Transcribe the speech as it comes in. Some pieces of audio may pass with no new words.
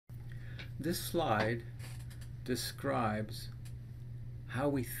This slide describes how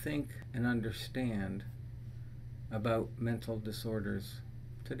we think and understand about mental disorders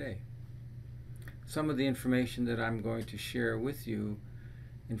today. Some of the information that I'm going to share with you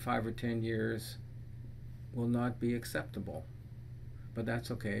in 5 or 10 years will not be acceptable. But that's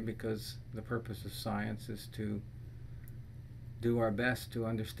okay, because the purpose of science is to do our best to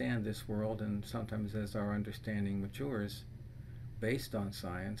understand this world, and sometimes as our understanding matures based on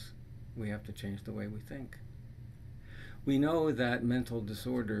science, we have to change the way we think. We know that mental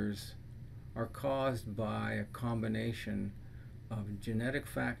disorders are caused by a combination of genetic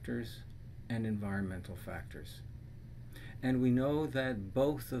factors and environmental factors. And we know that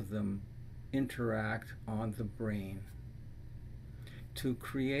both of them interact on the brain to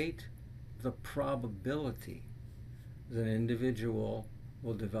create the probability that an individual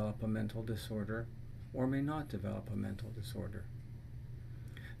will develop a mental disorder or may not develop a mental disorder.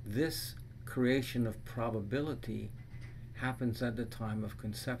 This creation of probability happens at the time of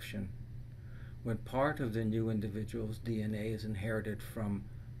conception, when part of the new individual's DNA is inherited from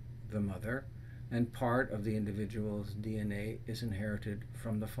the mother and part of the individual's DNA is inherited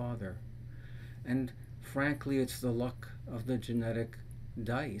from the father. And frankly, it's the luck of the genetic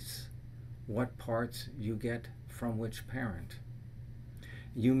dice what parts you get from which parent.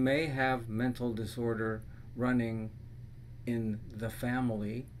 You may have mental disorder running in the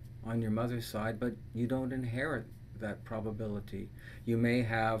family on your mother's side, but you don't inherit that probability. You may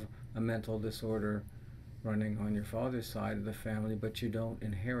have a mental disorder running on your father's side of the family, but you don't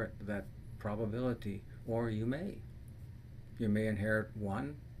inherit that probability. Or you may. You may inherit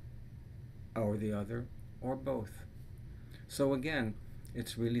one or the other or both. So again,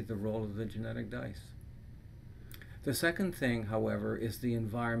 it's really the roll of the genetic dice. The second thing, however, is the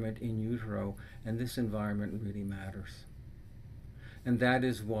environment in utero, and this environment really matters. And that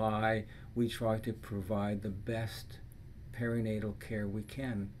is why we try to provide the best perinatal care we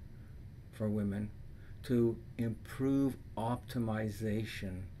can for women to improve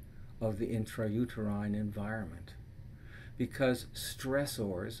optimization of the intrauterine environment. Because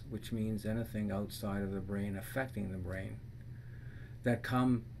stressors, which means anything outside of the brain affecting the brain, that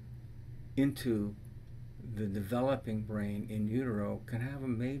come into the developing brain in utero can have a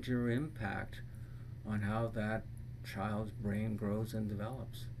major impact on how that child's brain grows and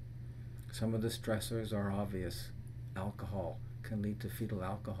develops. Some of the stressors are obvious. Alcohol can lead to fetal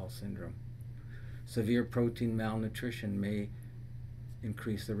alcohol syndrome. Severe protein malnutrition may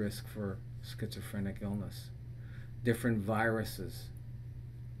increase the risk for schizophrenic illness. Different viruses.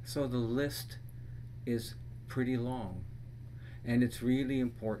 So the list is pretty long. And it's really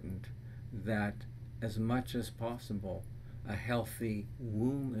important that, as much as possible, a healthy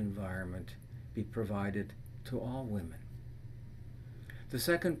womb environment be provided to all women. The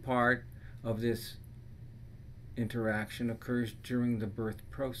second part of this interaction occurs during the birth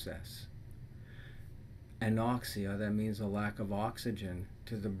process. Anoxia, that means a lack of oxygen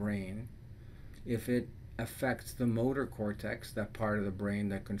to the brain, if it affects the motor cortex, that part of the brain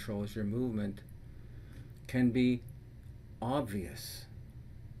that controls your movement, can be obvious.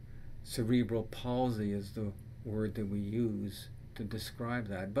 Cerebral palsy is the word that we use to describe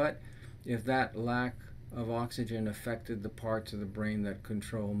that. But if that lack of oxygen affected the parts of the brain that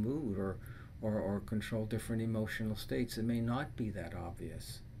control mood or control different emotional states, it may not be that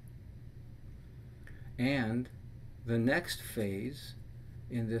obvious. And the next phase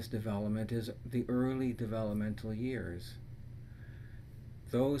in this development is the early developmental years.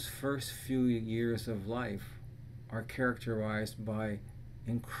 Those first few years of life are characterized by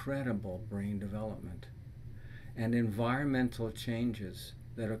incredible brain development, and environmental changes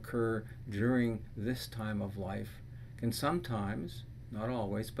that occur during this time of life can sometimes, not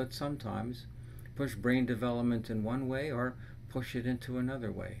always, but sometimes, push brain development in one way or push it into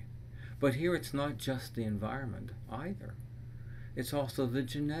another way. But here it's not just the environment either. It's also the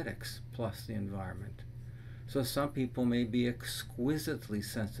genetics plus the environment. So some people may be exquisitely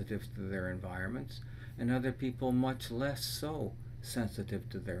sensitive to their environments, and other people much less so sensitive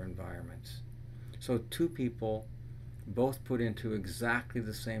to their environments. So two people both put into exactly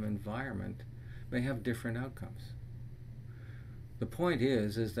the same environment may have different outcomes. The point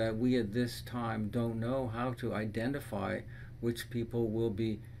is that we at this time don't know how to identify which people will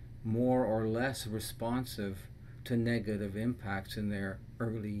be more or less responsive to negative impacts in their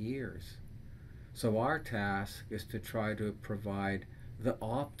early years. So our task is to try to provide the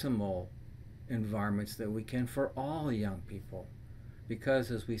optimal environments that we can for all young people,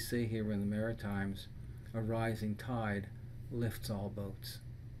 because, as we say here in the Maritimes, a rising tide lifts all boats.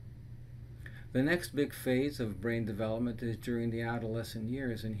 The next big phase of brain development is during the adolescent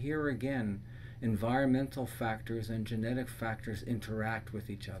years, and here again, environmental factors and genetic factors interact with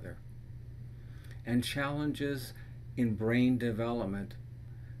each other. And challenges in brain development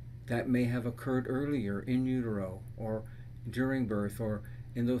that may have occurred earlier in utero or during birth or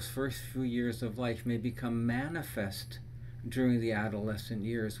in those first few years of life may become manifest during the adolescent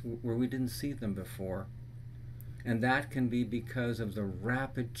years where we didn't see them before. And that can be because of the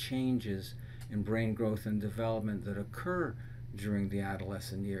rapid changes in brain growth and development that occur during the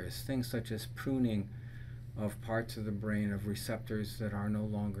adolescent years. Things such as pruning of parts of the brain of receptors that are no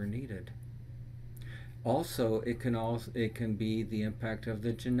longer needed. Also, it can be the impact of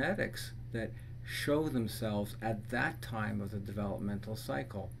the genetics that show themselves at that time of the developmental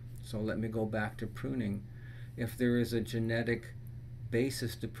cycle. So let me go back to pruning. If there is a genetic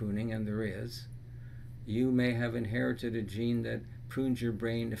basis to pruning, and there is, you may have inherited a gene that prunes your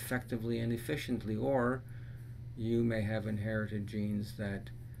brain effectively and efficiently, or you may have inherited genes that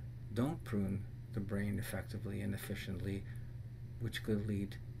don't prune the brain effectively and efficiently, which could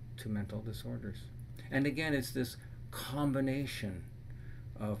lead to mental disorders. And again, it's this combination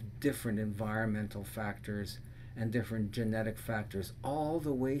of different environmental factors and different genetic factors all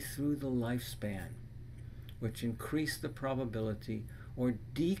the way through the lifespan, which increase the probability or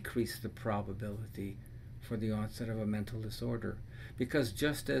decrease the probability for the onset of a mental disorder. Because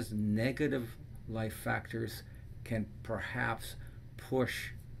just as negative life factors can perhaps push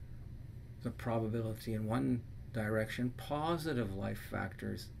the probability in one direction, positive life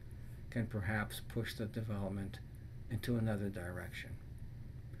factors can perhaps push the development into another direction.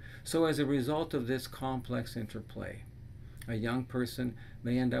 So as a result of this complex interplay, a young person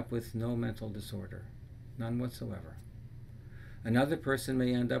may end up with no mental disorder, none whatsoever. Another person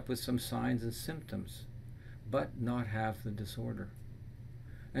may end up with some signs and symptoms, but not have the disorder.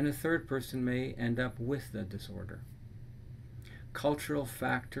 And a third person may end up with the disorder. Cultural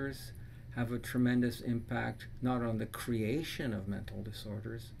factors have a tremendous impact not on the creation of mental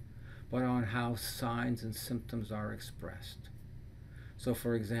disorders, but on how signs and symptoms are expressed. So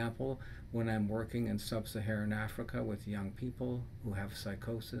for example, when I'm working in sub-Saharan Africa with young people who have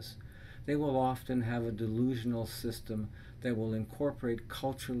psychosis, they will often have a delusional system that will incorporate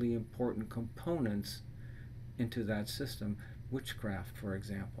culturally important components into that system, witchcraft, for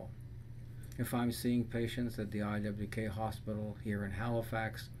example. If I'm seeing patients at the IWK hospital here in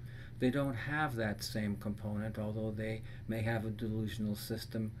Halifax, they don't have that same component, although they may have a delusional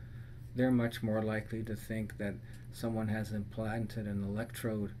system. They're much more likely to think that someone has implanted an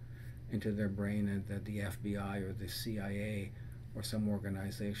electrode into their brain and that the FBI or the CIA or some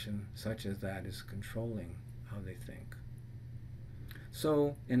organization such as that is controlling how they think.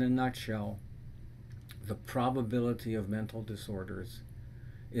 So, in a nutshell, the probability of mental disorders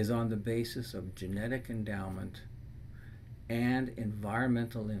is on the basis of genetic endowment and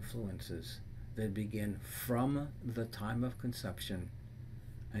environmental influences that begin from the time of conception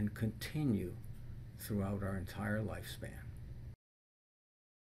and continue throughout our entire lifespan.